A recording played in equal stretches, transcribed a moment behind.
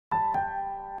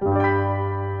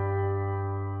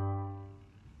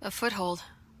A foothold.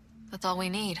 That's all we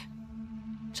need.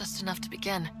 Just enough to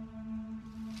begin.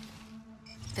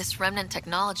 This remnant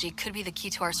technology could be the key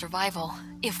to our survival,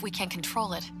 if we can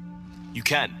control it. You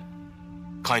can.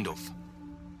 Kind of.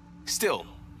 Still,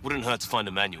 wouldn't hurt to find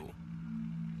a manual.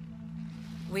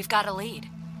 We've got a lead.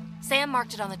 Sam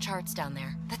marked it on the charts down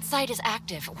there. That site is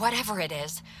active, whatever it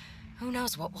is. Who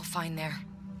knows what we'll find there.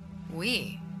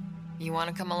 You want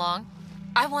to come along?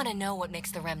 I want to know what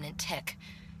makes the remnant tick.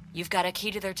 You've got a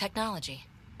key to their technology.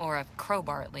 Or a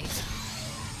crowbar, at least.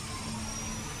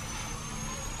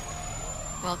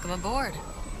 Welcome aboard.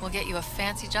 We'll get you a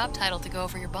fancy job title to go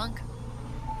over your bunk.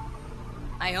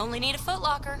 I only need a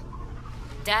footlocker.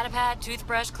 Datapad,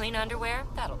 toothbrush, clean underwear,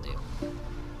 that'll do.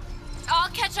 I'll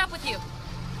catch up with you.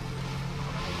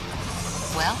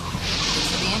 Well, this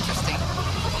should be interesting.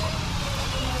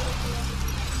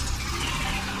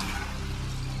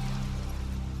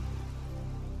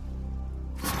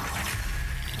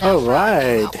 All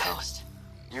right.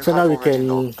 So now we can.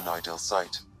 An ideal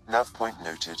site. Nav point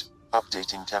noted.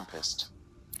 Updating Tempest.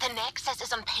 The Nexus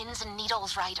is on pins and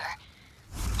needles, Ryder.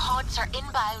 Pods are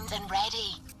inbound and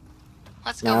ready.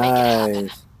 Let's go make it happen.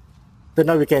 So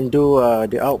now we can do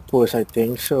the outpost, I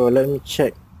think. So let me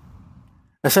check.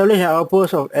 Establish an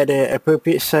outpost at the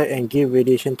appropriate site and give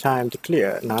radiation time to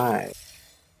clear. Nice.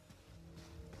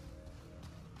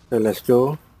 So let's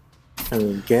go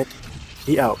and get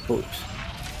the outpost.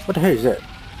 What the hell is that?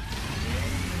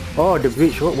 Oh, the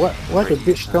bridge. What the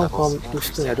bridge come from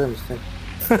this thing? I don't understand.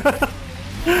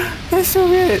 That's so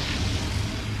weird.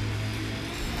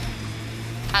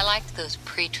 I liked those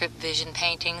pre-trip vision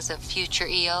paintings of future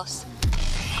Eos.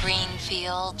 Green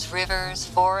fields, rivers,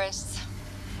 forests.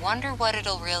 Wonder what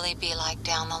it'll really be like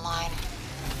down the line.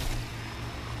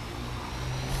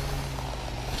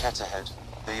 Cat ahead.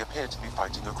 They appear to be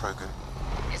fighting a Krogan.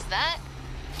 Is that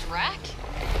Drack?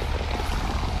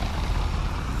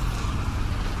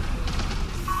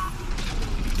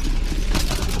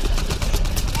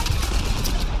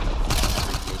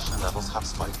 Radiation levels have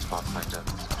spiked, Pathfinder.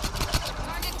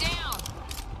 Turn it down!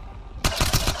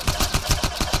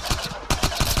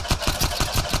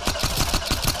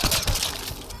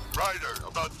 Ryder,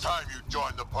 about time you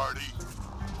joined the party.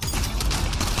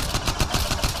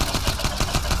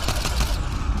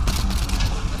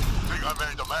 Think I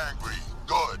made them angry.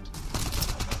 Good.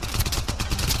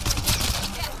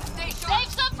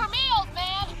 Save some for me, old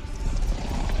man!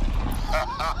 Ha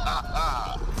ha ha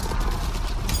ha!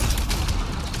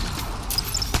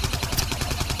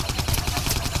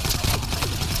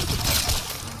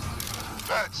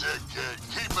 That's it, kid.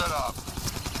 Keep it up.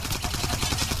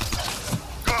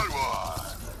 Good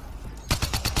one.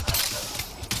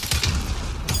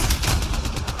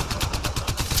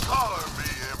 Color me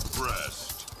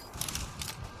impressed.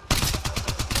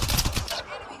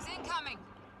 Enemies incoming!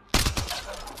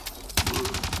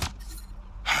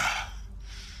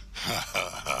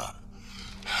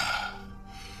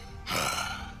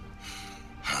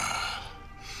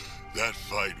 That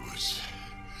fight was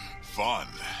fun.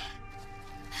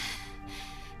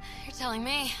 You're telling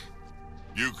me.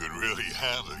 You could really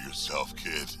handle yourself,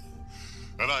 kid.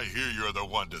 And I hear you're the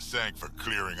one to thank for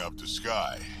clearing up the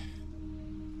sky.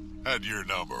 Had your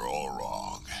number all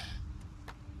wrong.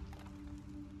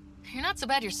 You're not so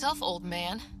bad yourself, old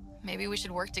man. Maybe we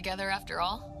should work together after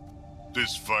all.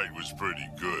 This fight was pretty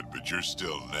good, but you're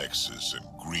still Nexus and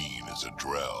green as a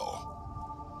Drell.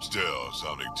 Still,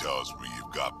 something tells me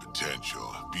you've got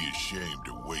potential. Be ashamed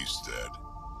to waste that.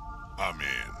 I'm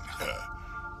in.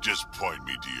 Just point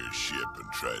me to your ship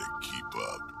and try to keep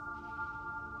up.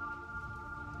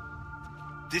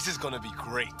 This is gonna be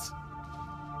great.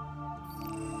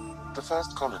 The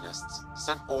first colonists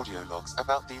sent audio logs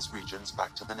about these regions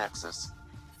back to the Nexus.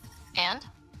 And?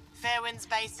 Fairwinds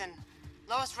Basin.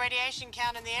 Lowest radiation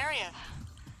count in the area.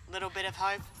 Little bit of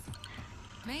hope.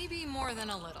 Maybe more than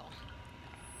a little.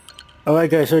 Alright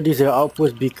guys, so this is the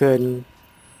outpost beacon.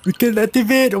 We can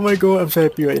activate! Oh my god, I'm so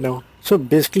happy right now. So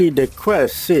basically the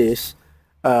quest says,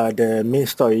 the main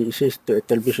story, it says the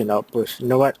television outpost. You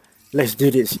know what? Let's do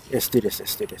this. Let's do this.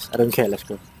 Let's do this. I don't care. Let's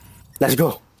go. Let's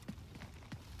go!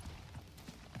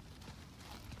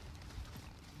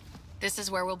 This is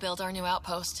where we'll build our new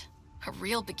outpost. A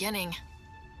real beginning.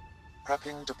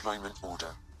 Prepping deployment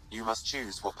order. You must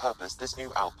choose what purpose this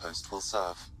new outpost will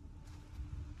serve.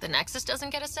 The Nexus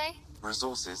doesn't get a say?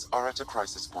 Resources are at a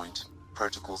crisis point.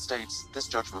 Protocol states this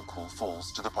judgment call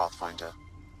falls to the Pathfinder.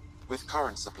 With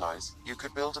current supplies, you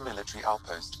could build a military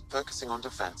outpost focusing on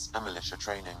defense and militia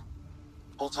training.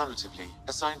 Alternatively,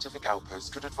 a scientific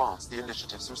outpost could advance the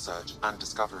initiative's research and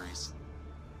discoveries.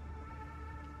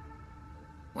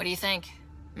 What do you think?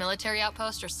 Military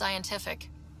outpost or scientific?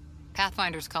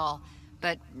 Pathfinder's call.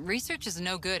 But research is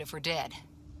no good if we're dead.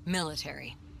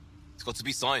 Military. It's got to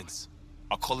be science.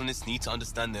 Our colonists need to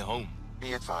understand their home.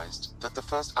 Be advised that the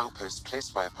first outpost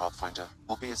placed by a Pathfinder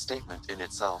will be a statement in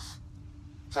itself.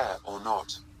 Fair or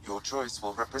not, your choice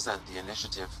will represent the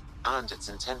initiative and its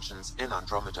intentions in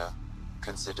Andromeda.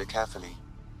 Consider carefully.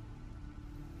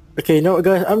 Okay, you know what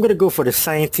guys, I'm gonna go for the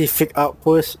scientific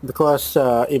outpost because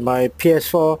in my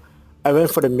PS4, I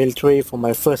went for the military for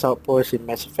my first outpost in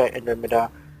Mass Effect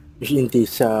Andromeda, in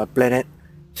this planet.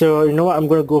 So you know what, I'm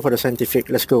gonna go for the scientific.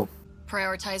 Let's go.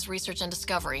 Prioritize research and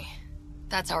discovery.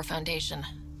 That's our foundation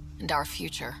and our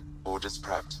future. Orders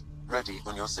prepped. Ready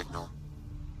on your signal.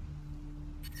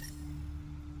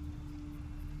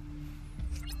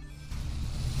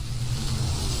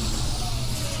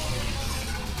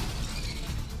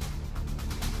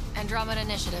 Andromeda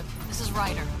Initiative. This is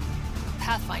Ryder.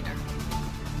 Pathfinder.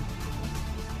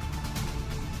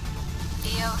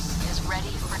 EOS is ready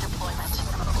for deployment.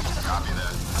 Copy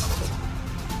that.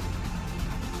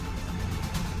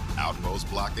 Outpost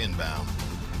block inbound.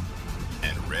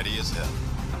 And ready as hell.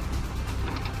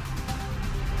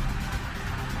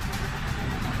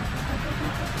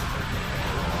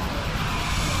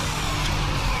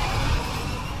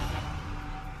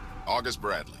 August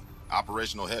Bradley,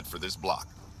 operational head for this block.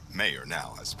 Mayor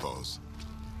now, I suppose.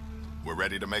 We're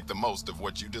ready to make the most of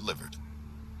what you delivered.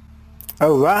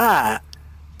 Alright!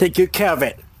 Take good care of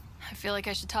it. I feel like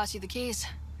I should toss you the keys.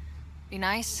 Be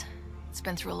nice. It's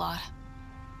been through a lot.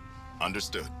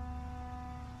 Understood.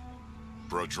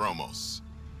 Prodromos.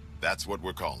 That's what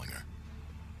we're calling her.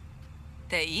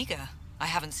 They're eager. I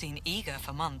haven't seen eager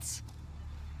for months.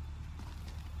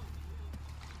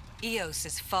 EOS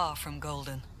is far from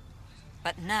golden.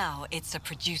 But now it's a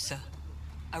producer.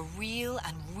 A real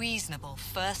and reasonable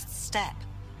first step.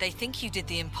 They think you did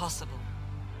the impossible.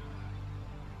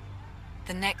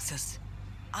 The Nexus.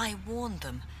 I warned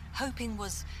them, hoping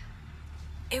was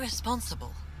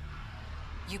irresponsible.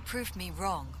 You proved me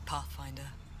wrong, Pathfinder.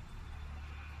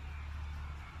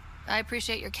 I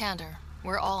appreciate your candor.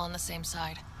 We're all on the same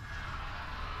side.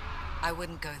 I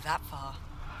wouldn't go that far.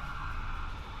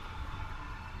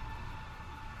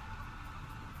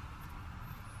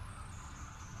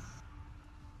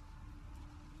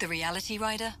 The reality,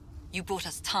 Rider? You bought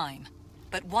us time.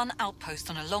 But one outpost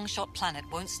on a long-shot planet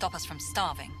won't stop us from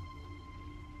starving.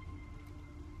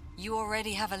 You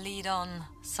already have a lead on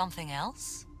something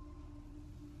else?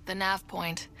 The nav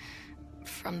point.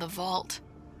 From the vault.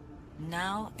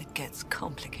 Now it gets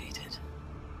complicated.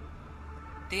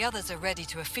 The others are ready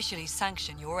to officially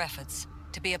sanction your efforts,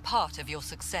 to be a part of your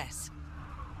success.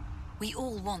 We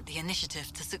all want the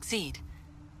initiative to succeed,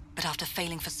 but after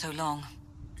failing for so long,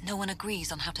 no one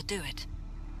agrees on how to do it.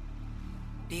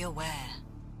 Be aware,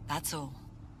 that's all.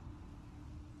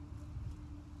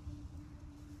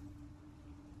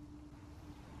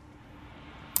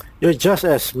 You're just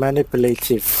as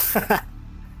manipulative.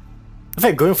 If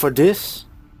I going for this,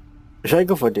 should I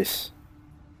go for this?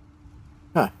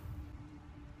 Huh.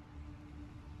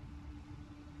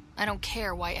 I don't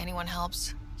care why anyone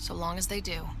helps, so long as they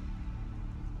do.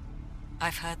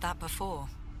 I've heard that before.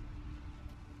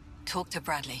 Talk to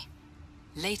Bradley.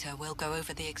 Later we'll go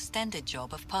over the extended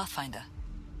job of Pathfinder.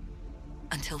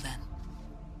 Until then,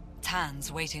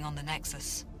 Tan's waiting on the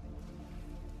Nexus.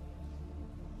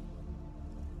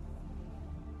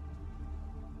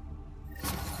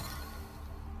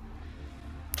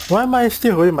 Why am I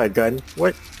still holding my gun?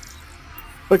 What?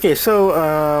 Okay, so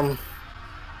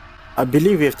I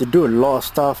believe we have to do a lot of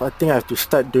stuff. I think I have to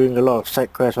start doing a lot of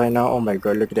side quests right now. Oh my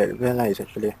god, look at that. Very nice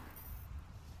actually.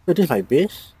 So this is my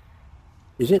base?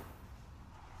 Is it?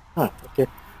 Huh, okay.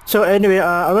 So anyway,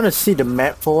 I want to see the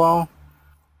map for a while.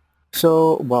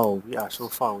 So, wow, we are so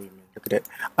far away, man. Look at that.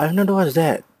 I don't know what's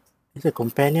that. Is it a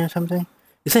companion or something?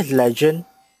 It says legend.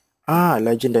 Ah,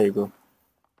 legend, there you go.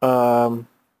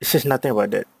 It says nothing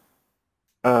about that.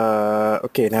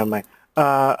 Okay, never mind.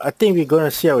 I think we're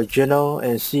gonna see our journal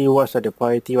and see what's the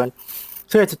priority one.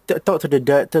 So we have to talk to the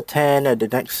Director 10 at the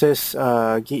Nexus,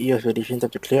 get EOS radiation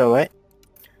to clear, alright?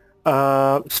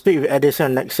 Speak with Edison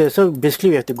on Nexus. So basically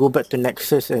we have to go back to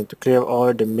Nexus and to clear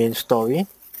all the main story.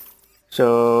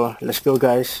 So let's go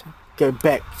guys. Get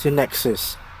back to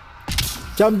Nexus.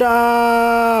 Jump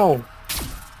down!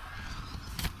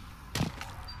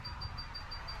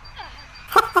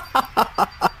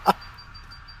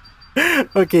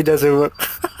 Okay, doesn't work.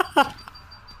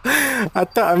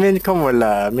 I mean, come on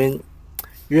lah. I mean,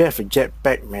 you have a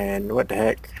jetpack, man. What the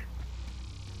heck?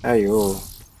 Ayo.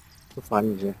 So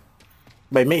funny, sir.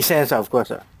 But it makes sense, of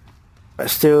course. But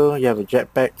still, you have a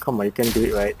jetpack. Come on, you can do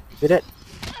it, right? See that?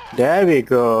 There we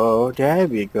go. There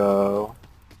we go.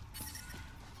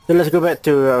 So let's go back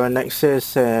to our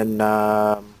Nexus and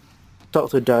talk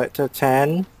to Director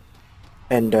Tan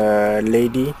and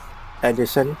Lady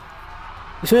Edison.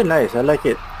 It's really nice, I like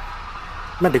it.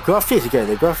 Man, the graphics, guys,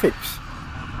 the graphics.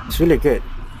 It's really good.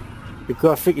 The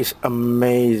graphic is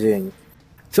amazing.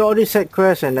 So all these side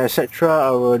quests and etc.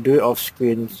 I will do it off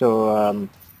screen. So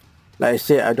like I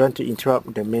said, I don't want to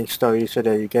interrupt the main story so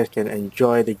that you guys can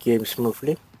enjoy the game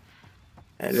smoothly.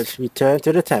 And let's return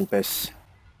to the Tempest.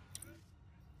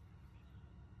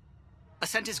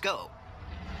 Ascent is go.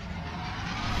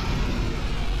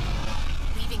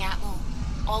 Leaving Atmo.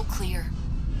 All clear.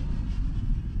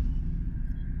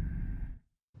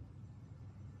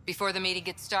 Before the meeting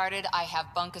gets started, I have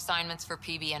bunk assignments for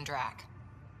PB and Drack.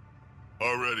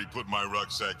 Already put my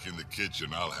rucksack in the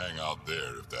kitchen. I'll hang out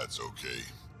there if that's okay.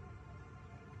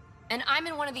 And I'm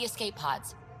in one of the escape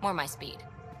pods. More my speed.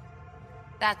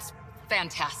 That's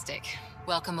fantastic.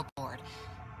 Welcome aboard.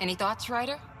 Any thoughts,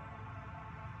 Ryder?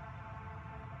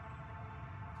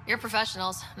 You're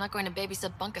professionals. I'm not going to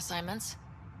babysit bunk assignments.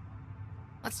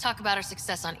 Let's talk about our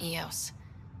success on Eos.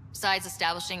 Besides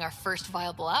establishing our first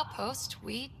viable outpost,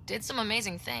 we did some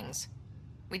amazing things.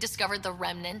 We discovered the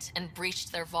Remnant and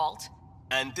breached their vault.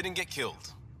 And didn't get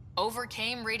killed.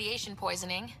 Overcame radiation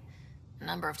poisoning a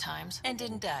number of times. And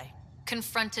didn't die.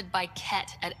 Confronted by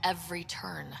Ket at every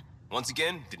turn. Once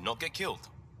again, did not get killed.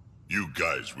 You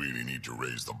guys really need to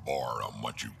raise the bar on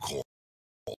what you call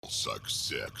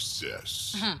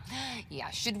success. Yeah,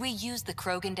 should we use the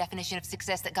Krogan definition of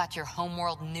success that got your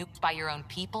homeworld nuked by your own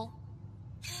people?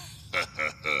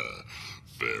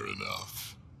 Fair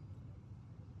enough.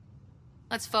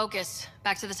 Let's focus.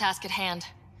 Back to the task at hand.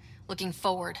 Looking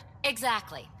forward.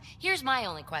 Exactly. Here's my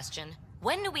only question.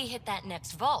 When do we hit that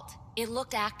next vault? It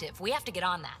looked active. We have to get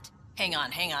on that. Hang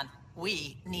on.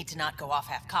 We need to not go off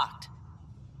half-cocked.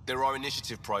 There are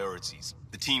initiative priorities.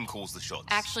 The team calls the shots.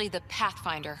 Actually, the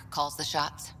Pathfinder calls the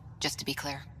shots, just to be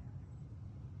clear.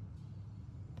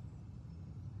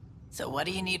 So what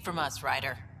do you need from us,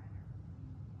 Ryder?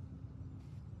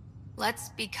 Let's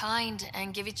be kind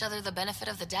and give each other the benefit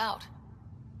of the doubt.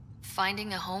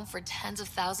 Finding a home for tens of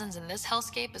thousands in this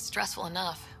hellscape is stressful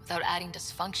enough without adding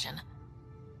dysfunction.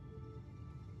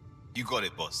 You got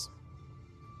it, boss.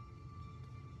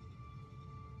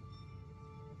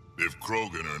 If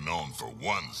Krogan are known for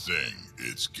one thing,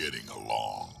 it's getting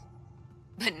along.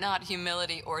 But not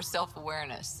humility or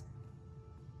self-awareness.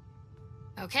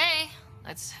 Okay,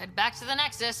 let's head back to the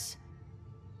Nexus.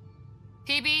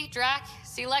 PB, Drack,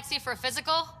 see Lexi for a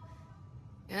physical?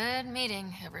 Good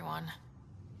meeting, everyone.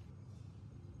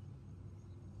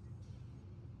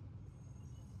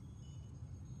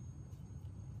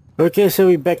 Okay, so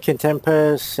we're back in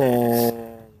Tempest and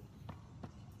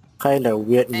kind of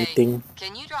weird meeting.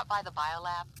 Can you drop by the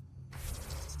biolab?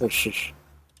 Oh shish,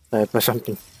 I pressed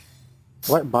something.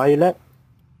 What, biolab?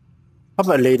 How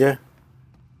about later?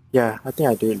 Yeah, I think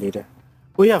I'll do it later.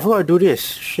 Oh yeah, I forgot to do this.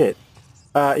 Shit.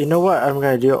 You know what? I'm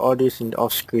gonna do all this in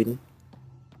off screen.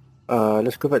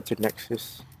 Let's go back to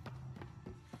Nexus.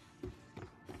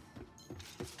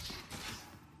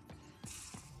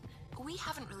 We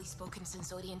haven't really spoken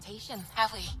since orientation,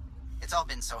 have we? It's all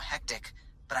been so hectic,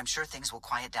 but I'm sure things will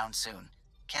quiet down soon.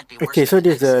 Can't be worse. Okay, so than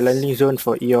this is the Nexus. landing zone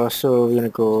for EOS, so we're gonna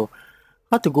go...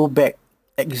 How to go back?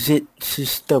 Exit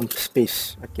system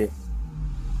space. Okay.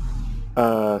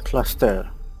 Cluster.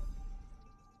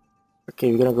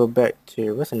 Okay, we're gonna go back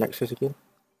to... What's the Nexus again?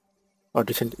 Oh,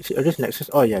 this Nexus?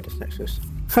 Oh yeah, this Nexus.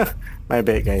 My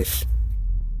bad, guys.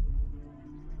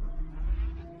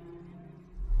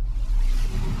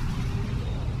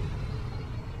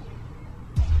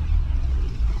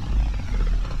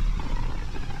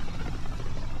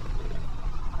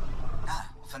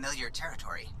 Familiar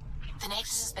territory. The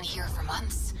Nexus has been here for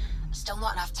months. Still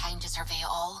not enough time to survey it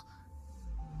all.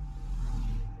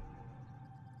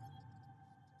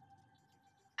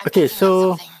 Okay,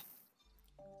 so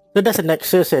that's the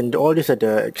Nexus and all these are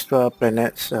the extra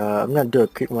planets. I'm gonna do a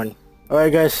quick one.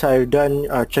 Alright guys, I've done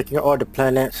checking all the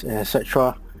planets and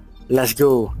etc. Let's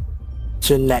go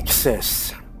to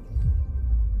Nexus.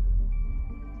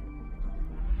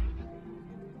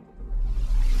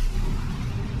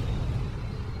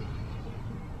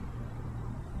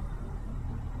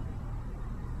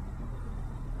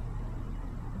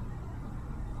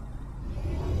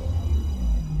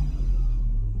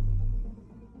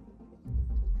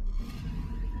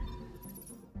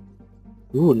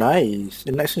 Ooh, nice.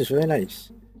 The Nexus is very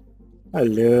nice.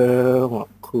 Hello,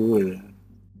 cool.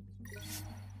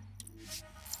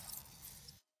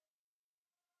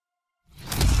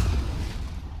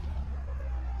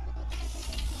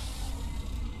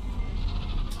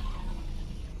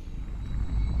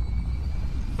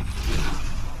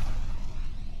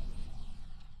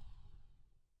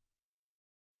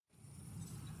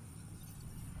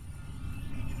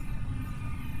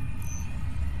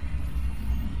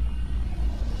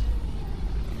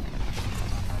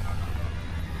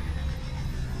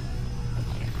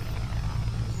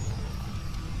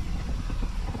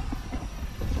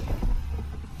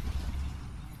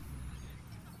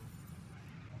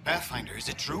 Pathfinder, is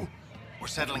it true? We're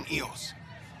settling Eos.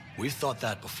 We've thought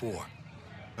that before.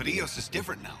 But Eos is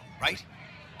different now, right?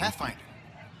 Pathfinder.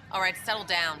 All right, settle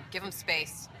down. Give him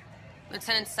space.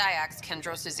 Lieutenant Syax,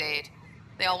 Kendros' aide.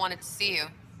 They all wanted to see you.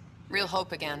 Real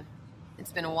hope again.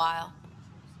 It's been a while.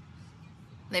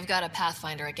 They've got a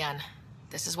Pathfinder again.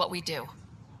 This is what we do.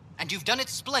 And you've done it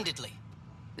splendidly.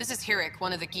 This is Hirik,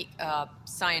 one of the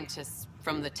scientists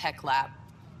from the tech lab.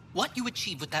 What you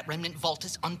achieved with that remnant vault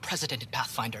is unprecedented,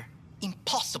 Pathfinder.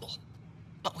 Impossible.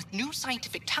 But with new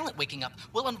scientific talent waking up,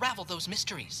 we'll unravel those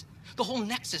mysteries. The whole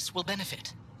Nexus will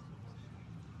benefit.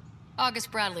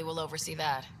 August Bradley will oversee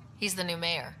that. He's the new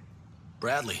mayor.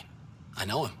 Bradley. I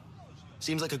know him.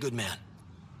 Seems like a good man.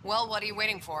 Well, what are you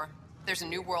waiting for? There's a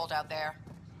new world out there.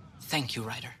 Thank you,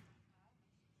 Ryder.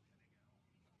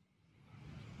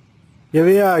 Here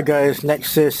we are, guys.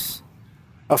 Nexus.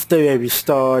 After we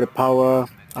restore the power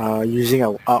using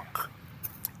our arc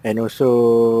and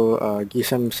also give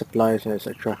some supplies,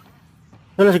 etc.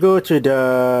 So let's go to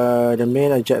the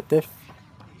main objective.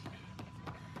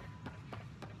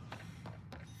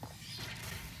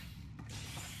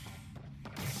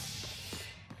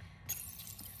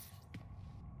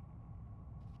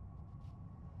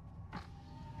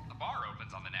 The bar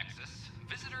opens on the Nexus.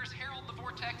 Visitors herald the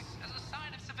vortex as a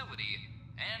sign of civility,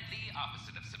 and the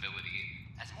opposite of civility,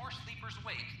 as more sleepers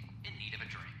wake in need of a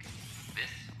drink.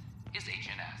 This is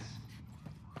HNS.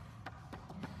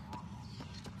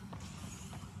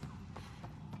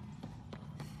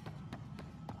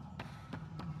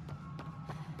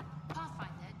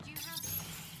 Pathfinder, do you have...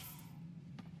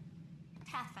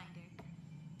 Pathfinder.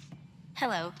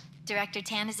 Hello. Director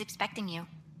Tan is expecting you.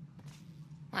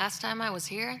 Last time I was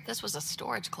here, this was a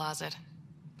storage closet.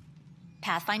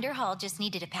 Pathfinder Hall just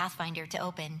needed a Pathfinder to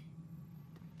open.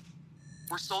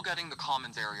 We're still getting the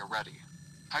commons area ready.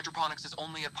 Hydroponics is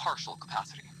only at partial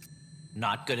capacity.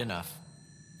 Not good enough.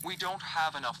 We don't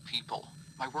have enough people.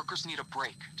 My workers need a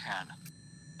break, Tan.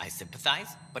 I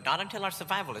sympathize, but not until our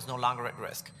survival is no longer at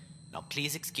risk. Now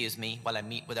please excuse me while I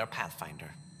meet with our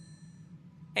Pathfinder.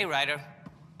 Hey, Ryder.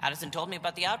 Addison told me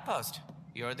about the outpost.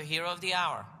 You're the hero of the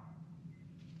hour.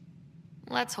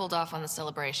 Let's hold off on the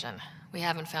celebration. We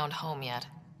haven't found home yet.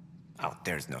 Oh,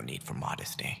 there's no need for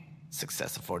modesty.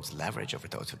 Success affords leverage over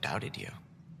those who doubted you.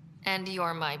 And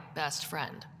you're my best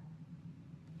friend.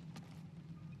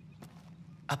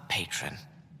 A patron.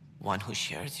 One who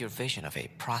shares your vision of a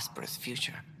prosperous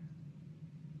future.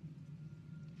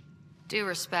 Due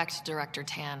respect, Director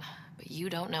Tan, but you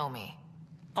don't know me.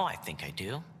 Oh, I think I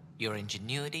do. Your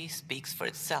ingenuity speaks for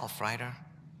itself, Ryder.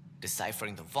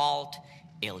 Deciphering the vault,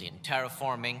 alien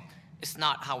terraforming. It's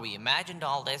not how we imagined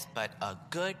all this, but a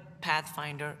good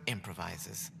Pathfinder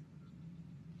improvises.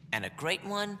 And a great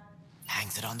one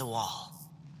hangs it on the wall.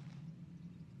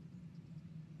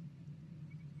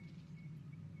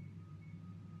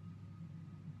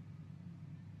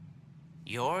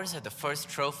 Yours are the first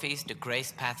trophies to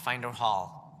grace Pathfinder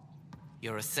Hall.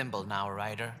 You're a symbol now,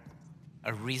 Ryder.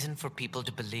 A reason for people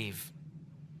to believe.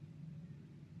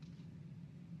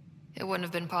 It wouldn't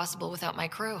have been possible without my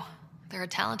crew. They're a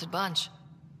talented bunch.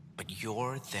 But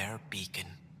you're their beacon.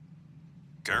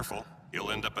 Careful.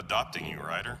 He'll end up adopting you,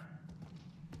 Ryder.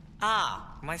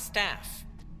 Ah, my staff.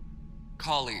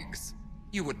 Colleagues,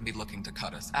 you wouldn't be looking to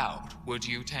cut us out, would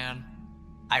you, Tan?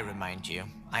 I remind you,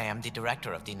 I am the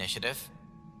director of the initiative.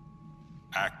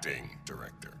 Acting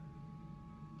director.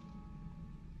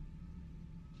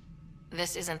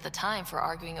 This isn't the time for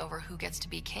arguing over who gets to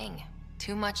be king.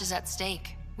 Too much is at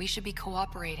stake. We should be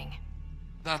cooperating.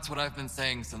 That's what I've been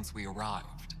saying since we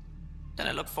arrived. Then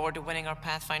I look forward to winning our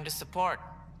Pathfinder's support.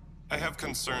 I have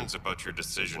concerns about your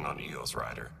decision on Eos,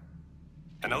 Ryder.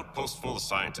 An outpost full of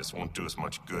scientists won't do us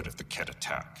much good if the Kett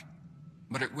attack.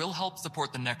 But it will help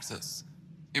support the Nexus.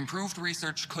 Improved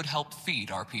research could help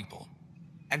feed our people.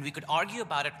 And we could argue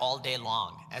about it all day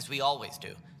long, as we always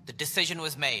do. The decision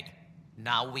was made.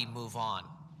 Now we move on.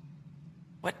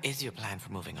 What is your plan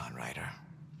for moving on, Ryder?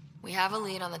 We have a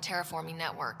lead on the terraforming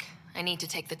network. I need to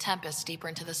take the Tempest deeper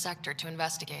into the sector to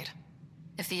investigate.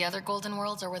 If the other Golden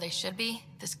Worlds are where they should be,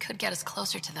 this could get us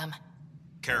closer to them.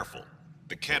 Careful.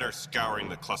 The Kett are scouring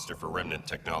the cluster for remnant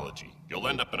technology. You'll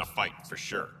end up in a fight, for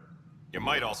sure. You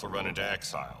might also run into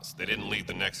exiles. They didn't leave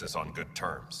the Nexus on good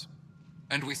terms.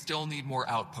 And we still need more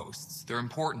outposts. They're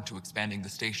important to expanding the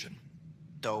station.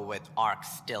 Though with Ark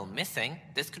still missing,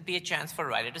 this could be a chance for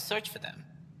Ryder to search for them.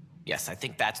 Yes, I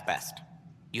think that's best.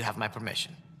 You have my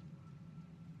permission.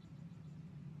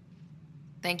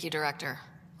 Thank you, Director.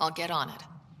 I'll get on it.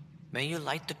 May you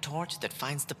light the torch that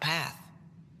finds the path.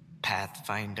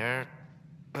 Pathfinder.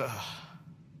 Ugh.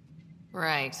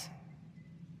 Right.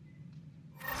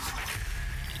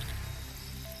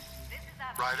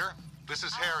 Ryder, this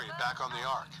is Harry, back on the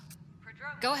Ark.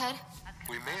 Go ahead.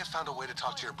 We may have found a way to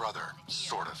talk to your brother,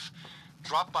 sort of.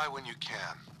 Drop by when you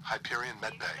can. Hyperion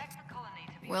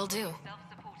Medbay. Will do.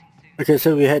 Okay,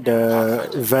 so we had the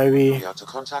very... We are to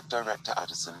contact Director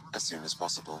Addison as soon as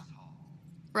possible.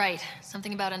 Right.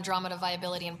 Something about Andromeda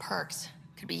viability and perks.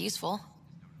 Could be useful.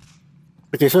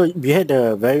 Okay, so we had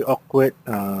a very awkward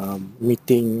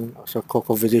meeting, also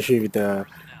conversation with the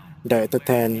Director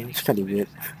 10. It's kind of weird.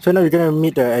 So now we're gonna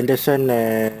meet Anderson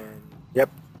and, yep,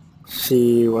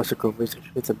 see what's the conversation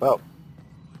is about.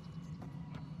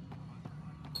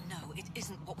 No, it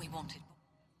isn't what we wanted.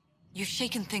 You've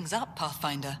shaken things up,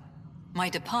 Pathfinder. My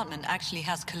department actually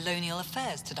has colonial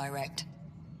affairs to direct.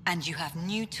 And you have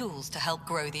new tools to help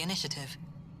grow the initiative.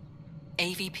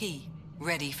 AVP,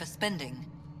 ready for spending.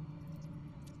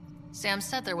 Sam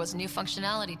said there was new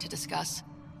functionality to discuss.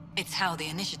 It's how the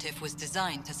initiative was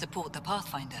designed to support the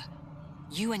Pathfinder.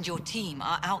 You and your team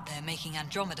are out there making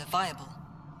Andromeda viable.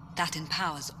 That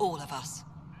empowers all of us.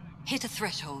 Hit a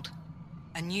threshold.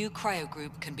 A new cryo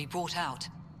group can be brought out.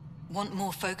 Want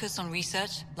more focus on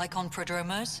research, like on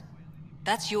prodromos?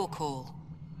 That's your call.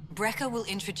 Brecker will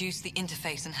introduce the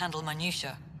interface and handle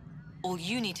minutiae. All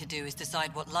you need to do is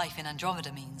decide what life in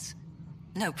Andromeda means.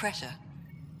 No pressure.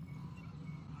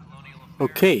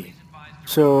 Okay,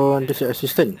 so this is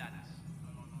assistant.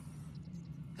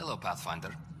 Hello,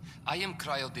 Pathfinder. I am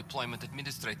Cryo Deployment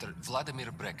Administrator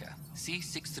Vladimir Brecker,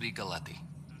 C-63 Galati.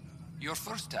 Your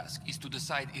first task is to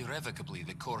decide irrevocably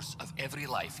the course of every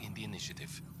life in the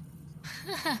initiative.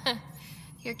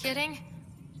 You're kidding?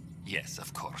 Yes,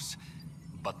 of course.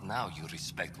 But now you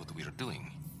respect what we're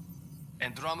doing.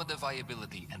 Andromeda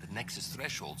viability and Nexus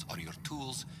thresholds are your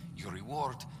tools, your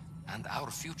reward, and our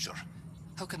future.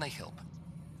 How can I help?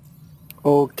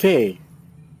 Okay.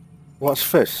 What's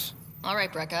first? All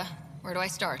right, Brecca. Where do I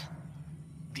start?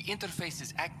 The interface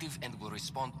is active and will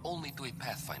respond only to a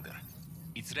Pathfinder.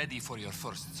 It's ready for your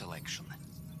first selection.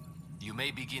 You may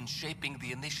begin shaping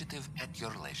the initiative at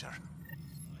your leisure.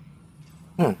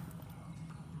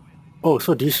 Oh,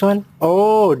 so this one?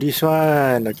 Oh, this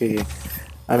one. Okay.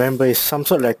 I remember it's some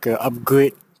sort of like a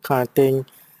upgrade kind of thing.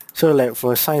 So like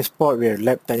for science port, we have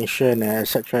lab technician and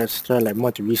etc. like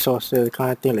multi-resources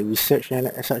kind of thing, like research and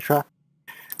etc.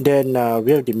 Then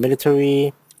we have the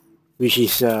military, which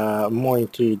is more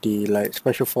into the like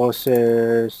special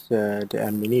forces, the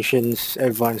ammunitions,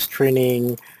 advanced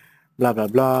training, blah blah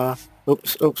blah.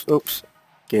 Oops.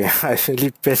 Okay, I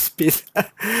accidentally pressed space.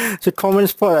 So common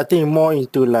sport, I think more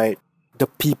into like the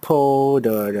people,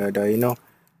 the you know,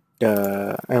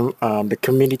 the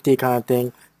community kind of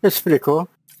thing. That's pretty cool.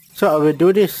 So I will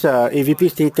do this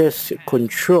AVP status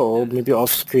control, maybe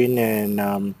off screen,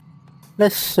 and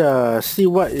let's see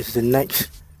what is the next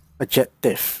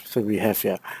objective. So we have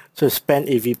here. So spend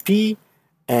AVP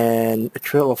and a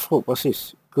trail of hope. What's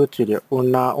this? Go to the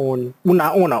Unaon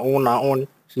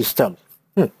system.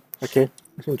 Okay,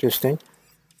 that's interesting.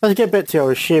 Let's get back to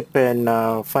our ship and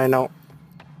find out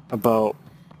about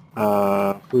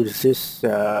who is this?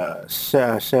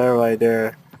 Sarah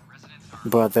Ryder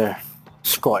brother.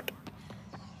 Scott.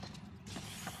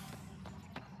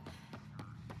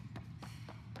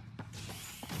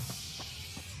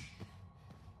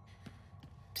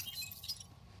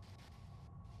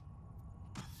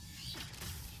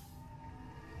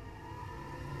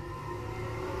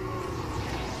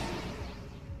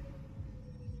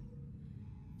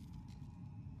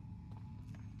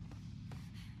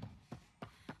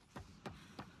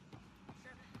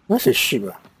 What's a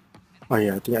ship? Oh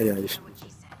yeah, I think yeah, it is.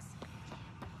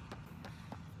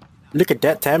 Look at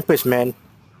that Tempest, man.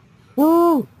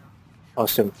 Woo!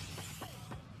 Awesome.